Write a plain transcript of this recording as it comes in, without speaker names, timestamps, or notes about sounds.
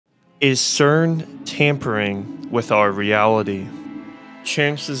Is Cern tampering with our reality?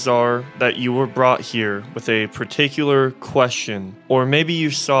 Chances are that you were brought here with a particular question, or maybe you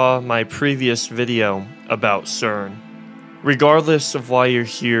saw my previous video about Cern. Regardless of why you're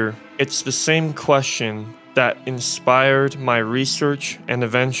here, it's the same question that inspired my research and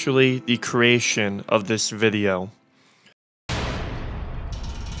eventually the creation of this video.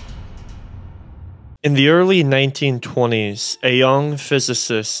 In the early 1920s, a young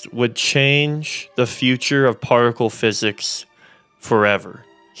physicist would change the future of particle physics forever.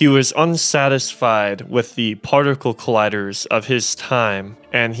 He was unsatisfied with the particle colliders of his time,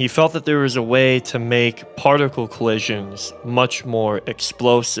 and he felt that there was a way to make particle collisions much more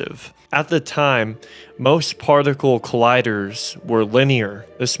explosive. At the time, most particle colliders were linear.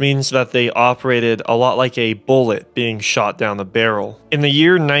 This means that they operated a lot like a bullet being shot down the barrel. In the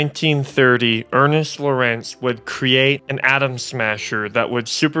year 1930, Ernest Lorentz would create an atom smasher that would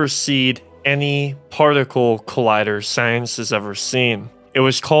supersede any particle collider science has ever seen. It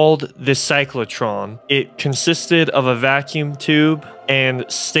was called the cyclotron. It consisted of a vacuum tube and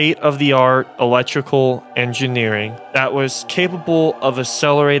state-of-the-art electrical engineering that was capable of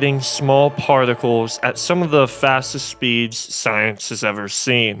accelerating small particles at some of the fastest speeds science has ever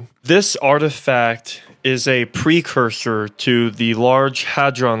seen. This artifact is a precursor to the Large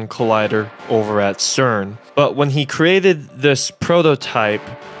Hadron Collider over at Cern. But when he created this prototype,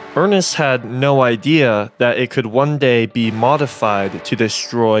 Ernest had no idea that it could one day be modified to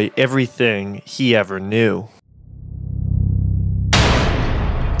destroy everything he ever knew.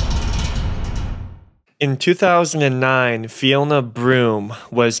 In 2009, Fiona Broome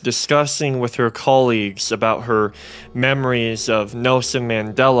was discussing with her colleagues about her memories of Nelson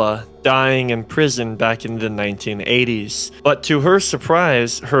Mandela dying in prison back in the 1980s. But to her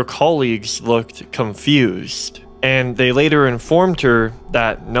surprise, her colleagues looked confused. And they later informed her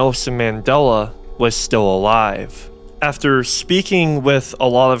that Nelson Mandela was still alive. After speaking with a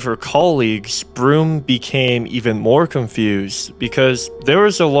lot of her colleagues, Broome became even more confused because there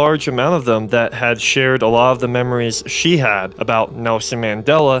was a large amount of them that had shared a lot of the memories she had about Nelson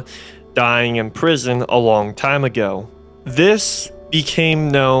Mandela dying in prison a long time ago. This became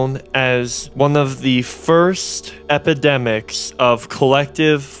known as one of the first epidemics of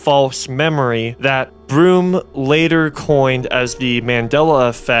collective false memory that Broome later coined as the Mandela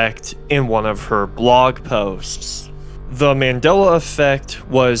Effect in one of her blog posts. The Mandela Effect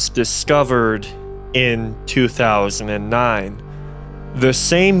was discovered in 2009, the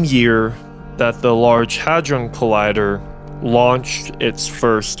same year that the Large Hadron Collider launched its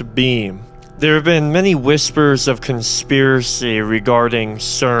first beam. There have been many whispers of conspiracy regarding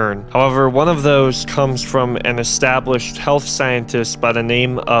Cern. However, one of those comes from an established health scientist by the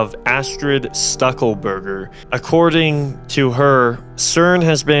name of Astrid Stuckelberger. According to her, Cern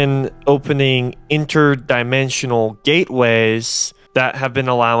has been opening interdimensional gateways that have been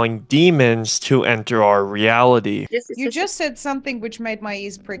allowing demons to enter our reality. You just said something which made my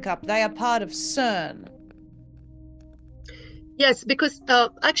ears prick up. They are part of Cern. Yes, because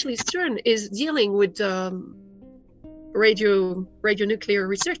actually CERN is dealing with radionuclear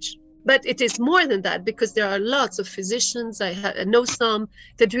research. But it is more than that, because there are lots of physicians, I know some,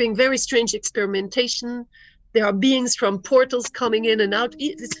 they're doing very strange experimentation. There are beings from portals coming in and out.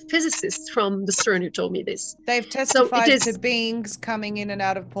 It's physicists from the CERN who told me this. They've testified to beings coming in and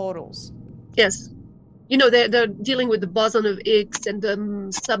out of portals. Yes. You know, they're dealing with the boson of Higgs and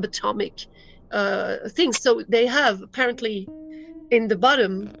subatomic things. So they have apparently in the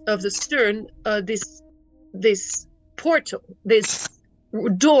bottom of the CERN this portal, this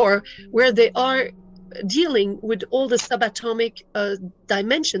door where they are dealing with all the subatomic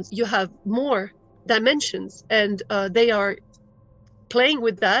dimensions. You have more dimensions, and they are playing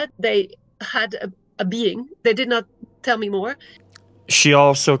with that. They had a being. They did not tell me more. She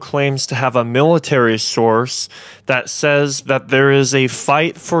also claims to have a military source that says that there is a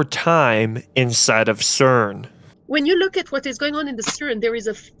fight for time inside of CERN. When you look at what is going on in the CERN, there is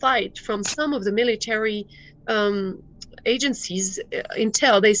a fight from some of the military agencies.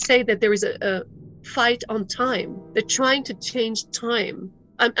 Intel, they say that there is a fight on time. They're trying to change time.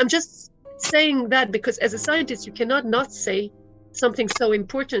 I'm just saying that because as a scientist, you cannot not say something so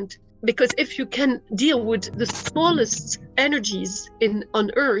important. Because if you can deal with the smallest energies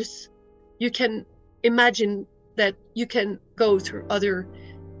on Earth, you can imagine that you can go through other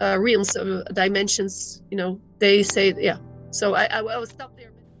realms of dimensions. You know, they say, yeah. So I will stop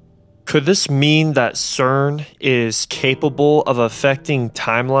there. Could this mean that CERN is capable of affecting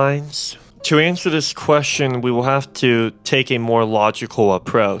timelines? To answer this question, we will have to take a more logical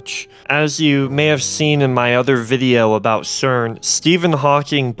approach. As you may have seen in my other video about Cern, Stephen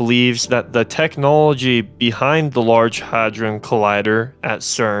Hawking believes that the technology behind the Large Hadron Collider at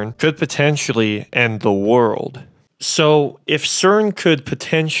Cern could potentially end the world. So, if Cern could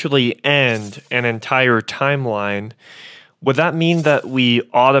potentially end an entire timeline, would that mean that we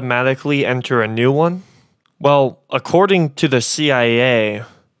automatically enter a new one? Well, according to the CIA,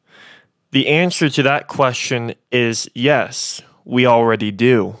 the answer to that question is yes, we already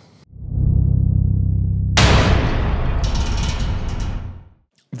do.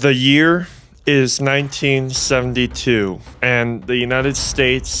 The year is 1972, and the United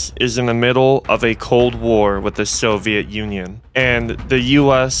States is in the middle of a Cold War with the Soviet Union. And the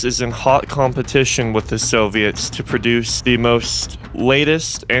US is in hot competition with the Soviets to produce the most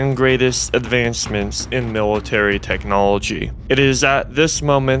latest and greatest advancements in military technology. It is at this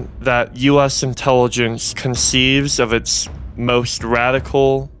moment that US intelligence conceives of its most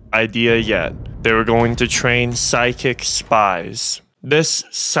radical idea yet. They were going to train psychic spies. This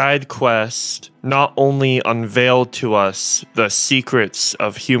side quest not unveiled unveiled to us the secrets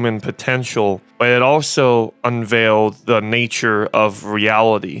of human potential, but it also unveiled the nature of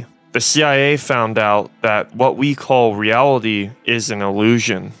reality. The CIA found out that what we call reality is an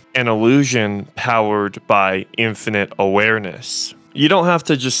illusion powered by infinite awareness. You don't have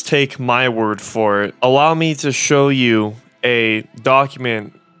to just take my word for it. Allow me to show you a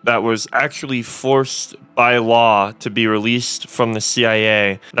document that was actually forced by law to be released from the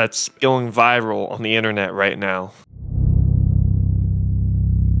CIA that's going viral on the internet right now.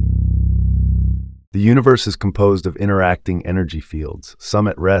 The universe is composed of interacting energy fields, some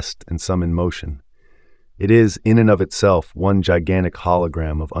at rest and some in motion. It is, in and of itself, one gigantic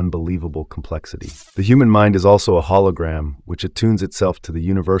hologram of unbelievable complexity. The human mind is also a hologram, which attunes itself to the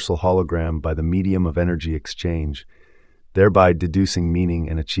universal hologram by the medium of energy exchange, thereby deducing meaning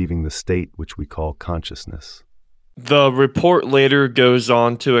and achieving the state which we call consciousness. The report later goes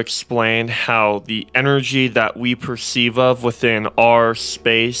on to explain how the energy that we perceive of within our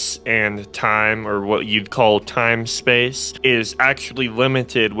space and time, or what you'd call time-space, is actually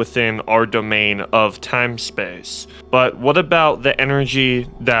limited within our domain of time-space. But what about the energy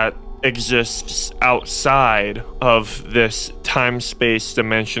that exists outside of this time-space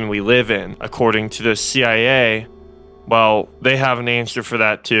dimension we live in? According to the CIA, well, they have an answer for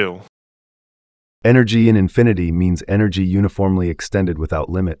that too. Energy in infinity means energy uniformly extended without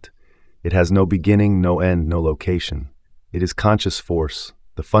limit. It has no beginning, no end, no location. It is conscious force,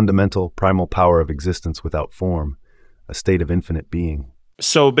 the fundamental, primal power of existence without form, a state of infinite being.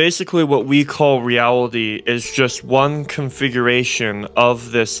 So basically what we call reality is just one configuration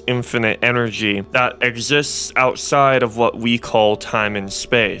of this infinite energy that exists outside of what we call time and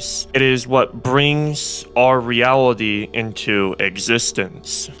space. It is what brings our reality into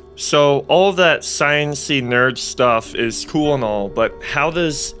existence. So all of that sciencey nerd stuff is cool and all, but how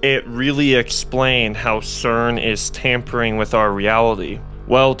does it really explain how Cern is tampering with our reality?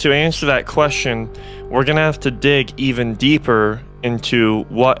 Well, to answer that question, we're gonna have to dig even deeper into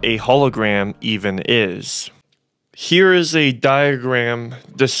what a hologram even is. Here is a diagram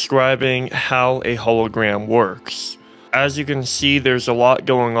describing how a hologram works. As you can see, there's a lot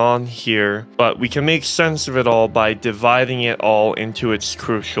going on here, but we can make sense of it all by dividing it all into its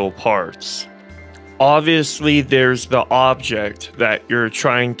crucial parts. Obviously, there's the object that you're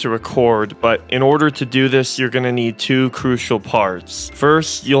trying to record, but in order to do this, you're going to need two crucial parts.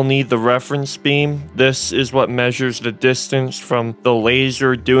 First, you'll need the reference beam. This is what measures the distance from the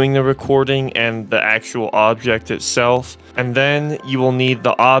laser doing the recording and the actual object itself. And then you will need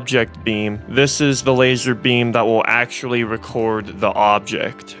the object beam. This is the laser beam that will actually record the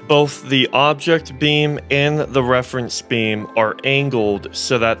object. Both the object beam and the reference beam are angled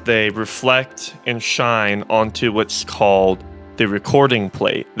so that they reflect and shine onto what's called the recording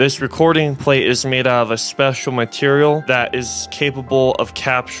plate. This recording plate is made out of a special material that is capable of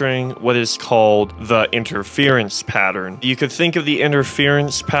capturing what is called the interference pattern. You could think of the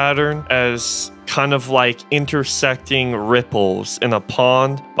interference pattern as kind of like intersecting ripples in a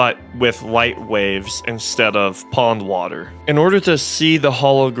pond, but with light waves instead of pond water. In order to see the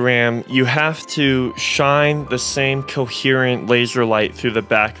hologram, you have to shine the same coherent laser light through the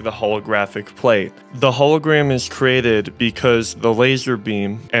back of the holographic plate. The hologram is created because the laser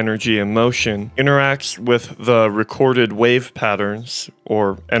beam, energy in motion, interacts with the recorded wave patterns,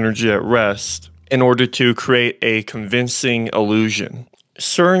 or energy at rest, in order to create a convincing illusion.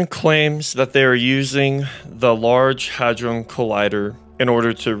 Cern claims that they are using the Large Hadron Collider in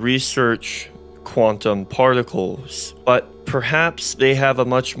order to research quantum particles, but perhaps they have a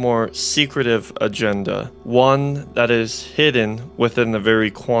much more secretive agenda, one that is hidden within the very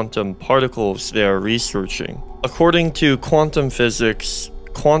quantum particles they are researching. According to quantum physics,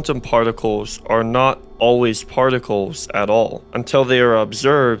 quantum particles are not always particles at all. Until they are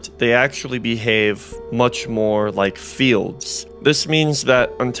observed, they actually behave much more like fields. This means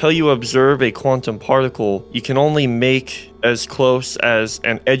that until you observe a quantum particle, you can only make as close as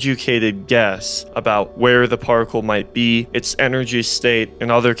an educated guess about where the particle might be, its energy state,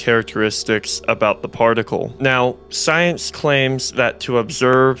 and other characteristics about the particle. Now, science claims that to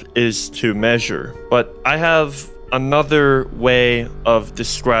observe is to measure, but I have another way of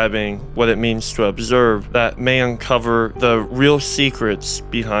describing what it means to observe that may uncover the real secrets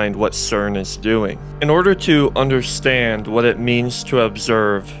behind what Cern is doing. In order to understand what it means to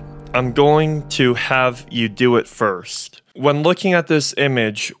observe, I'm going to have you do it first. When looking at this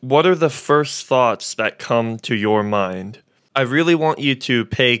image, what are the first thoughts that come to your mind? I really want you to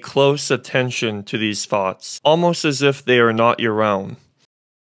pay close attention to these thoughts, almost as if they are not your own.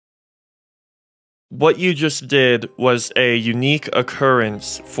 What you just did was a unique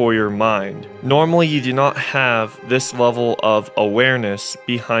occurrence for your mind. Normally, you do not have this level of awareness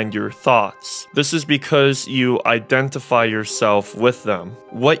behind your thoughts. This is because you identify yourself with them.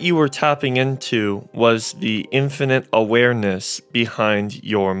 What you were tapping into was the infinite awareness behind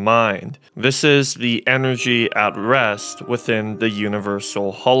your mind. This is the energy at rest within the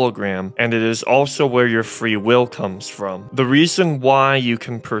universal hologram, and it is also where your free will comes from. The reason why you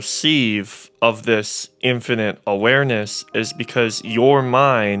can perceive of this infinite awareness is because your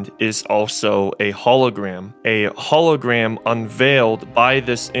mind is also a hologram unveiled by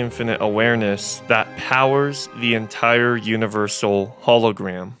this infinite awareness that powers the entire universal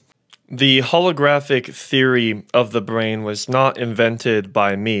hologram. The holographic theory of the brain was not invented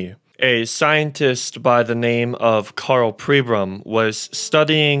by me. A scientist by the name of Karl Broome was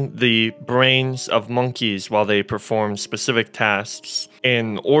studying the brains of monkeys while they performed specific tasks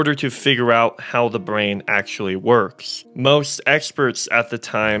in order to figure out how the brain actually works. Most experts at the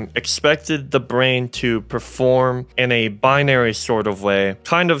time expected the brain to perform in a binary sort of way,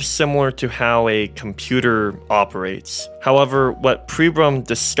 kind of similar to how a computer operates. However, what Broome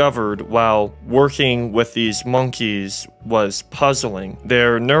discovered while working with these monkeys was puzzling.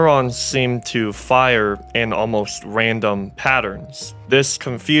 Their neurons seemed to fire in almost random patterns. This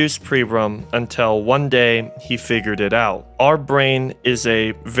confused Broome until one day he figured it out. Our brain is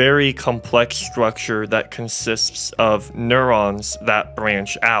a very complex structure that consists of neurons that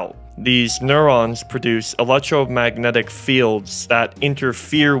branch out. These neurons produce electromagnetic fields that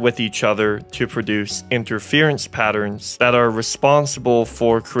interfere with each other to produce interference patterns that are responsible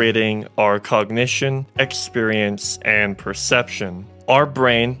for creating our cognition, experience, and perception. Our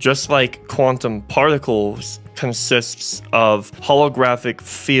brain, just like quantum particles, consists of holographic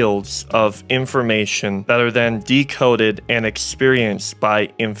fields of information that are then decoded and experienced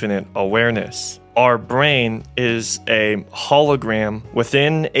by infinite awareness. Our brain is a hologram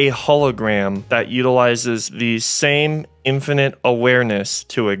within a hologram that utilizes the same infinite awareness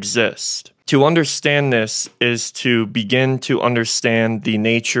to exist. To understand this is to begin to understand the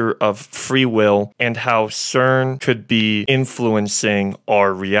nature of free will and how Cern could be influencing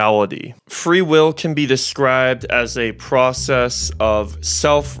our reality. Free will can be described as a process of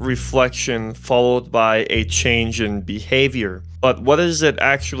self-reflection followed by a change in behavior. But what does it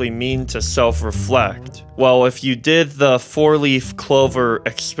actually mean to self-reflect? Well, if you did the four-leaf clover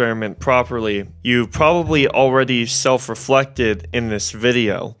experiment properly, you probably already self-reflected in this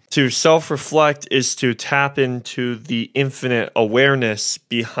video. To self-reflect is to tap into the infinite awareness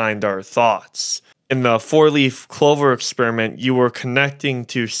behind our thoughts. In the four-leaf clover experiment, you were connecting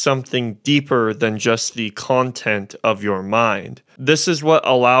to something deeper than just the content of your mind. This is what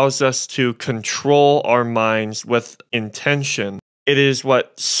allows us to control our minds with intention. It is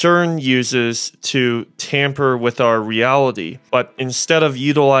what Cern uses to tamper with our reality. But instead of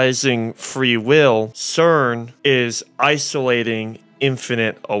utilizing free will, Cern is isolating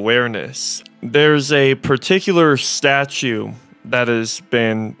infinite awareness. There's a particular statue that has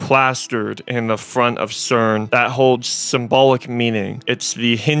been plastered in the front of Cern that holds symbolic meaning. It's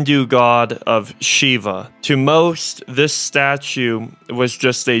the Hindu god of Shiva. To most, this statue was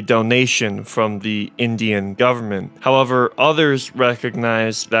just a donation from the Indian government. However, others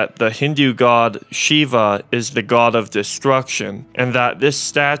recognize that the Hindu god Shiva is the god of destruction, and that this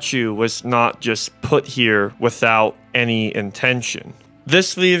statue was not just put here without any intention.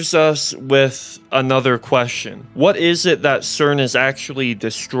 This leaves us with another question. What is it that Cern is actually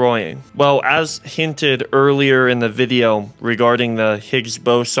destroying? Well, as hinted earlier in the video regarding the Higgs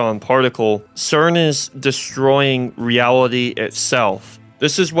boson particle, Cern is destroying reality itself.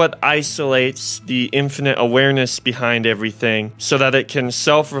 This is what isolates the infinite awareness behind everything so that it can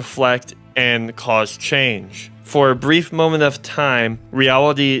self-reflect and cause change. For a brief moment of time,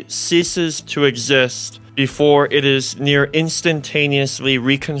 reality ceases to exist before it is near instantaneously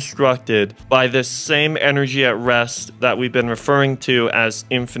reconstructed by this same energy at rest that we've been referring to as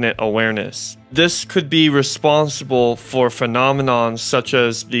infinite awareness. This could be responsible for phenomena such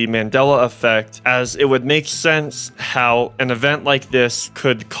as the Mandela Effect, as it would make sense how an event like this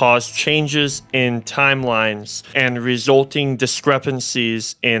could cause changes in timelines and resulting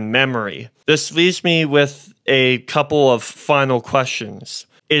discrepancies in memory. This leaves me with a couple of final questions.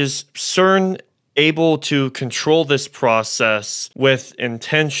 Is Cern able to control this process with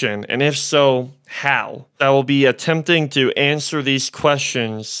intention? And if so, how? I will be attempting to answer these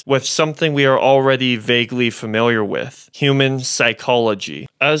questions with something we are already vaguely familiar with: human psychology.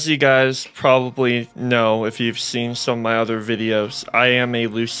 As you guys probably know if you've seen some of my other videos, I am a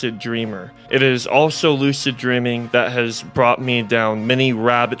lucid dreamer. It is also lucid dreaming that has brought me down many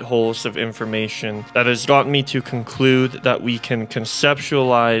rabbit holes of information that has gotten me to conclude that we can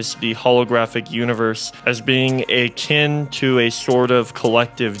conceptualize the holographic universe as being akin to a sort of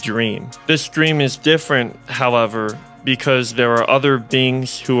collective dream. This dream is different, however, because there are other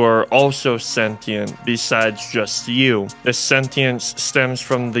beings who are also sentient besides just you. The sentience stems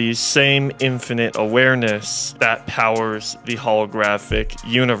from the same infinite awareness that powers the holographic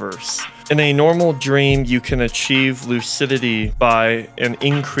universe. In a normal dream, you can achieve lucidity by an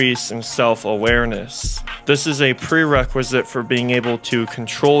increase in self-awareness. This is a prerequisite for being able to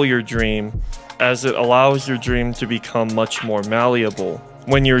control your dream, as it allows your dream to become much more malleable.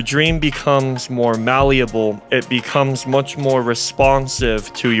 When your dream becomes more malleable, it becomes much more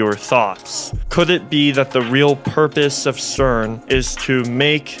responsive to your thoughts. Could it be that the real purpose of Cern is to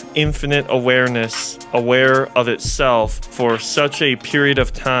make infinite awareness aware of itself for such a period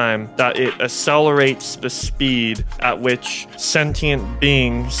of time that it accelerates the speed at which sentient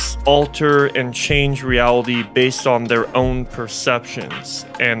beings alter and change reality based on their own perceptions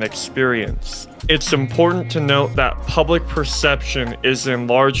and experience? It's important to note that public perception is in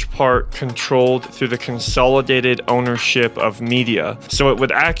large part controlled through the consolidated ownership of media, so it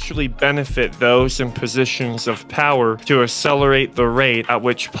would actually benefit those in positions of power to accelerate the rate at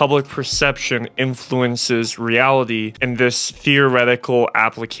which public perception influences reality in this theoretical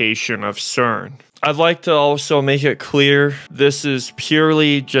application of Cern. I'd like to also make it clear this is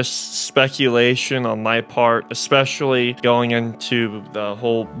purely just speculation on my part, especially going into the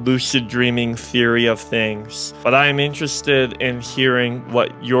whole lucid dreaming theory of things. But I am interested in hearing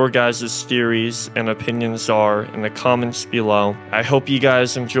what your guys' theories and opinions are in the comments below. I hope you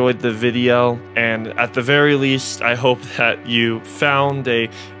guys enjoyed the video, and at the very least, I hope that you found a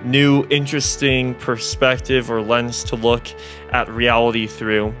new interesting perspective or lens to look at reality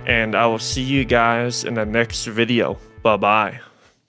through, and I will see you guys in the next video. Bye bye.